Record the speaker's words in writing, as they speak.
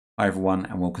Hi everyone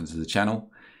and welcome to the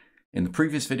channel. In the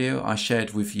previous video I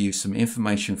shared with you some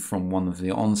information from one of the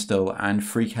OnStill and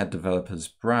FreeCAD developers,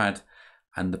 Brad,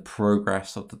 and the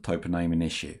progress of the toponaming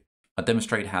issue. I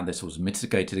demonstrated how this was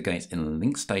mitigated against in a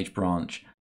link stage branch,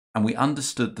 and we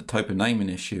understood the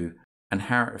toponaming issue and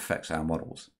how it affects our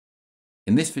models.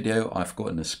 In this video I've got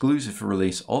an exclusive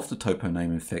release of the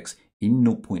toponaming fix in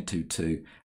 0.22.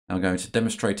 I'm going to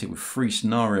demonstrate it with 3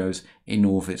 scenarios in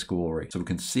all of its glory so we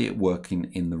can see it working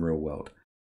in the real world.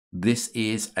 This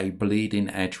is a bleeding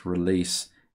edge release.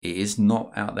 It is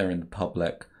not out there in the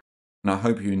public, and I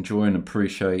hope you enjoy and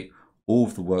appreciate all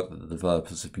of the work that the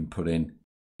developers have been put in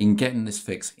getting this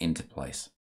fix into place.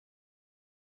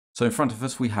 So in front of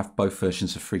us we have both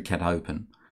versions of FreeCAD open.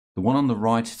 The one on the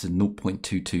right is a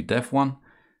 0.22 dev one,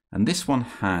 and this one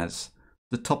has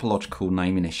the topological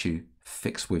naming issue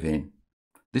fixed within.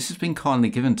 This has been kindly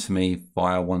given to me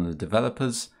via one of the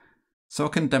developers, so I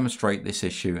can demonstrate this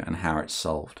issue and how it's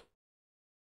solved.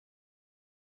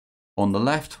 On the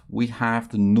left, we have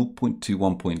the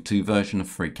 0.21.2 version of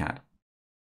FreeCAD.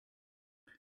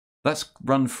 Let's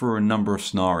run through a number of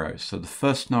scenarios. So the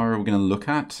first scenario we're going to look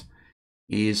at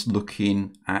is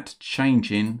looking at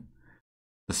changing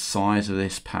the size of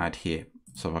this pad here.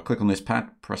 So if I click on this pad,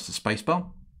 press the spacebar,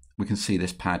 we can see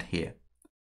this pad here.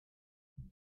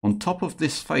 On top of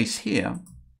this face here,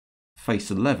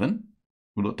 face 11,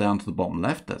 we'll look down to the bottom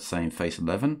left, that's saying face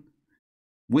 11.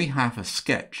 We have a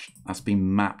sketch that's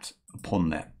been mapped upon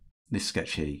there. This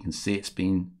sketch here, you can see it's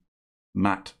been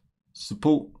mapped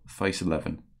support face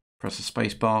 11. Press the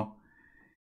space bar,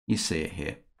 you see it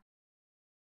here.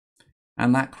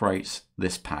 And that creates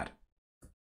this pad.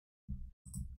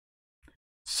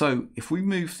 So if we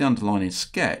move the underlying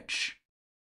sketch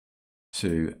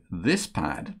to this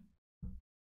pad,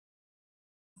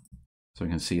 so we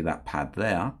can see that pad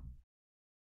there,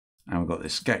 and we've got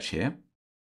this sketch here.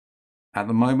 At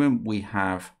the moment we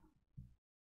have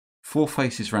 4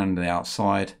 faces around the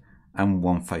outside and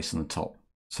 1 face on the top,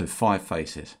 so 5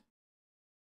 faces.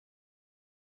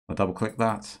 I'll double click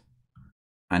that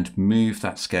and move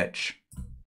that sketch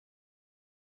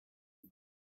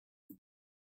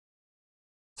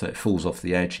so it falls off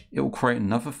the edge. It will create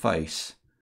another face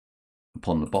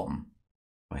upon the bottom.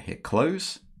 If I hit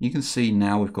close, you can see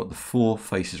now we've got the 4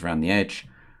 faces around the edge,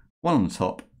 1 on the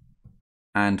top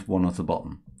and 1 at the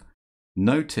bottom.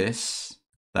 Notice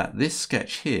that this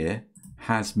sketch here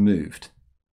has moved.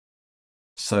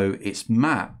 So it's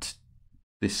mapped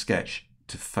this sketch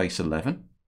to face 11,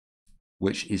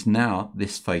 which is now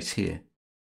this face here.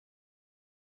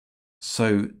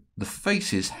 So the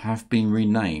faces have been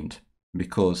renamed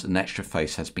because an extra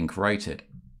face has been created.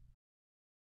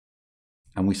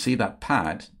 And we see that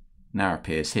pad now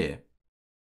appears here.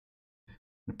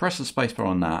 I press the spacebar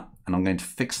on that and I'm going to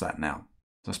fix that now.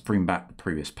 Let's bring back the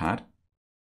previous pad.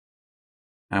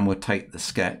 And we'll take the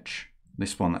sketch,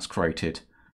 this one that's created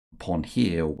upon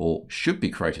here, or should be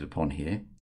created upon here,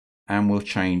 and we'll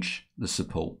change the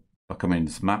support by coming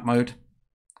into map mode,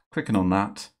 clicking on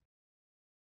that,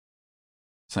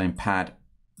 saying pad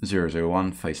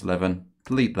 001 face 11,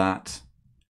 delete that,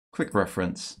 click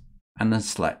reference, and then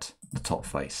select the top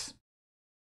face.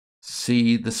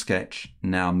 See the sketch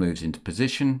now moves into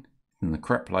position in the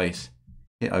correct place,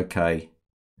 hit OK,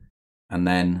 and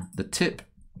then the tip,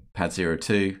 pad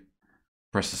 02,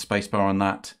 press the spacebar on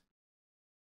that.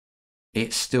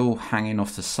 It's still hanging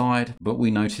off the side, but we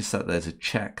notice that there's a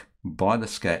check by the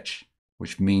sketch,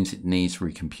 which means it needs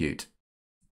recompute.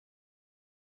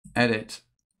 Edit,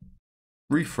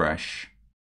 refresh,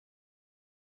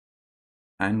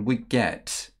 and we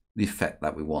get the effect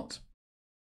that we want.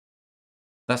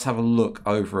 Let's have a look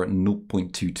over at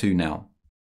 0.22 now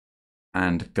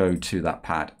and go to that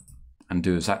pad and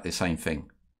do exactly the same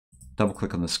thing. Double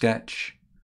click on the sketch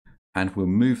and we'll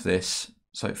move this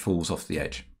so it falls off the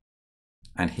edge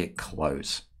and hit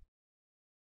close.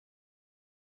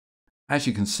 As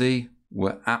you can see,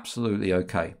 we're absolutely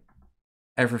okay.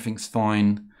 Everything's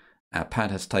fine, our pad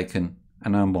has taken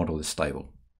and our model is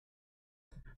stable.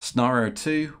 Scenario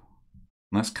 2,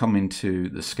 let's come into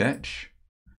the sketch.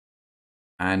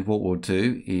 And what we'll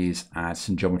do is add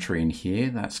some geometry in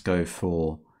here. Let's go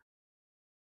for,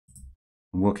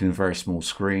 I'm working on a very small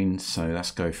screen, so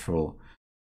let's go for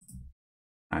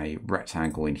a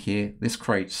rectangle in here. This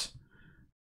creates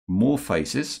more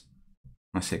faces.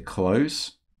 Let's hit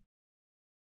close.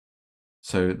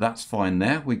 So that's fine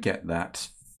there. We get that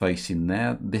face in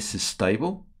there. This is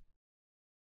stable.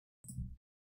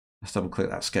 Let's double click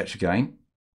that sketch again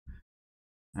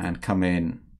and come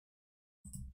in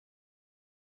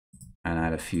and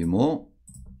add a few more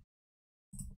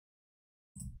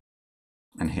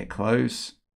and hit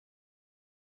close.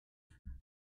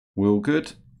 We're all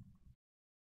good.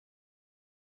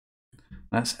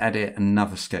 Let's edit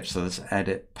another sketch. So let's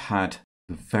edit pad,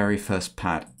 the very first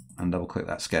pad, and double click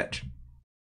that sketch.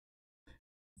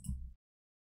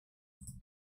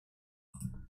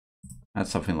 Add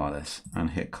something like this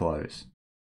and hit close.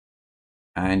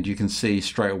 And you can see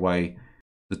straight away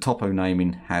the topo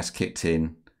naming has kicked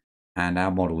in and our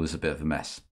model is a bit of a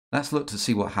mess. Let's look to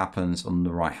see what happens on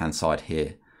the right hand side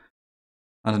here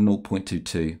under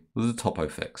 0.22 with the topo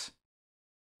fix.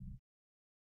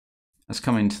 Let's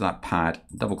come into that pad,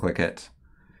 double click it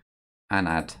and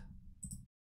add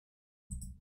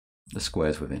the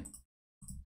squares within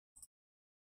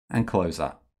and close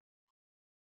that.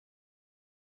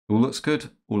 All looks good,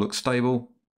 all looks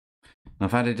stable.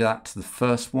 I've added that to the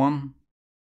first one.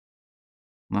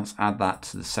 Let's add that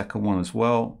to the second one as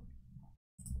well.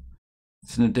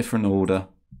 It's in a different order,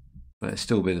 but it'll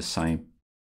still be the same.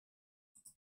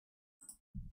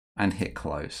 And hit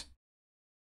close.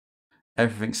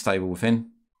 Everything's stable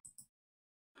within.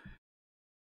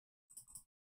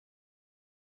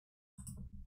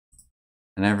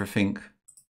 And everything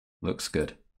looks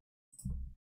good.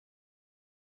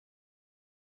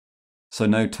 So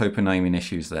no topo naming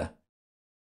issues there.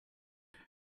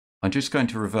 I'm just going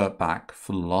to revert back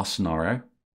for the last scenario.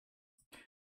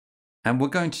 And we're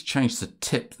going to change the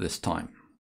tip this time.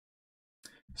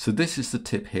 So this is the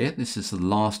tip here. This is the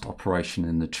last operation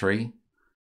in the tree.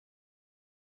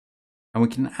 And we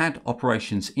can add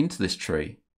operations into this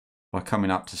tree by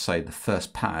coming up to, say, the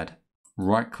first pad,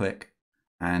 right click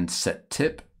and set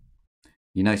tip.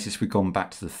 You notice we've gone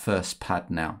back to the first pad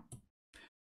now.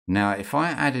 Now, if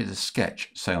I added a sketch,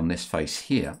 say on this face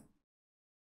here,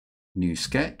 new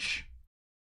sketch,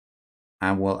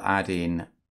 and we'll add in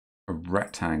a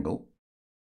rectangle.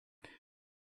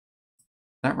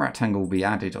 That rectangle will be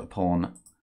added upon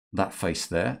that face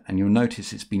there, and you'll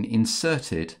notice it's been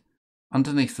inserted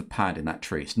underneath the pad in that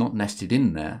tree. It's not nested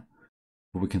in there,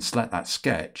 but we can select that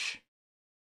sketch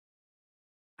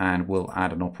and we'll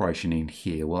add an operation in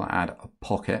here. We'll add a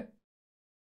pocket.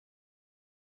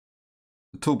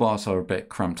 The toolbars are a bit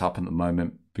cramped up at the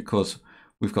moment because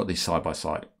we've got these side by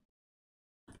side.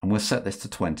 And we'll set this to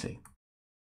 20.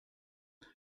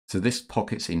 So this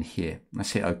pocket's in here.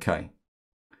 Let's hit OK.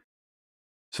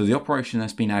 So the operation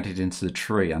has been added into the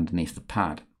tree underneath the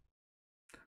pad.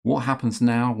 What happens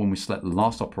now when we select the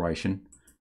last operation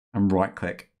and right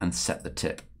click and set the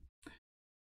tip?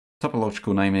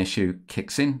 Topological naming issue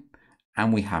kicks in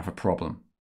and we have a problem.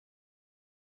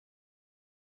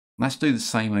 Let's do the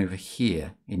same over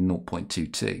here in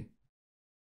 0.22.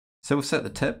 So we'll set the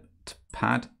tip to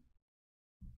pad,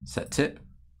 set tip.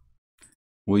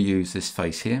 We'll use this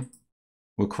face here.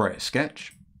 We'll create a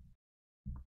sketch.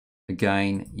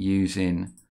 Again,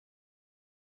 using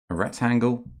a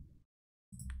rectangle.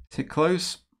 Hit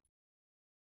close.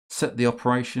 Set the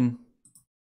operation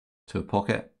to a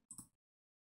pocket.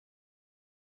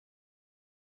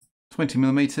 20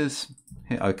 millimeters.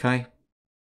 Hit OK.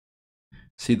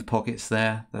 See the pockets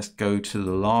there. Let's go to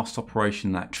the last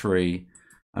operation in that tree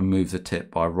and move the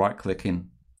tip by right clicking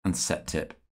and set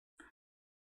tip.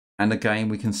 And again,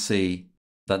 we can see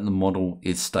that the model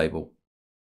is stable.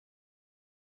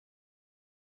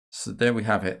 So there we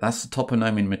have it. That's the topo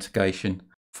naming mitigation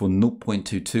for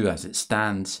 0.22 as it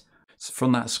stands. It's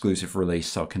from that exclusive release,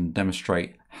 so I can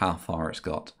demonstrate how far it's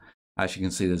got. As you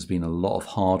can see, there's been a lot of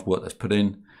hard work that's put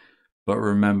in, but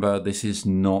remember, this is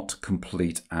not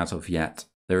complete as of yet.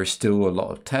 There is still a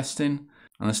lot of testing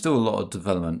and there's still a lot of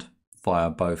development via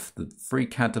both the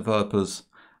FreeCAD developers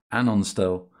and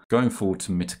OnStell going forward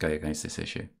to mitigate against this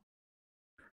issue.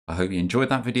 I hope you enjoyed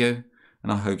that video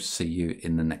and I hope to see you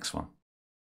in the next one.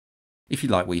 If you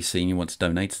like what you see and you want to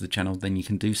donate to the channel, then you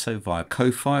can do so via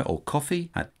Ko-Fi or Ko-Fi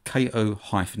at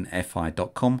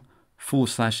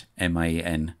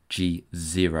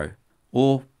ko-fi.com/MANG0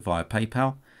 or via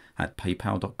PayPal at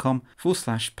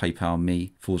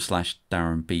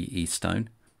paypal.com/paypalme/Darren B. Eastone.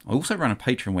 I also run a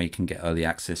Patreon where you can get early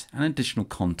access and additional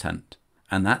content,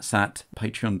 and that's at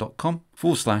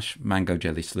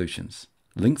patreon.com/MangoJellySolutions.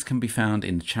 Links can be found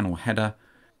in the channel header,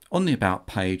 on the About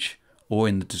page, or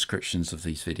in the descriptions of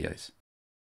these videos.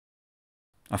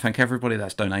 I thank everybody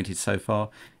that's donated so far.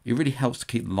 It really helps to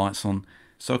keep the lights on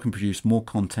so I can produce more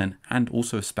content and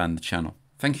also expand the channel.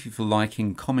 Thank you for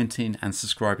liking, commenting and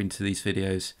subscribing to these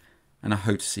videos, and I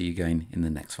hope to see you again in the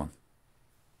next one.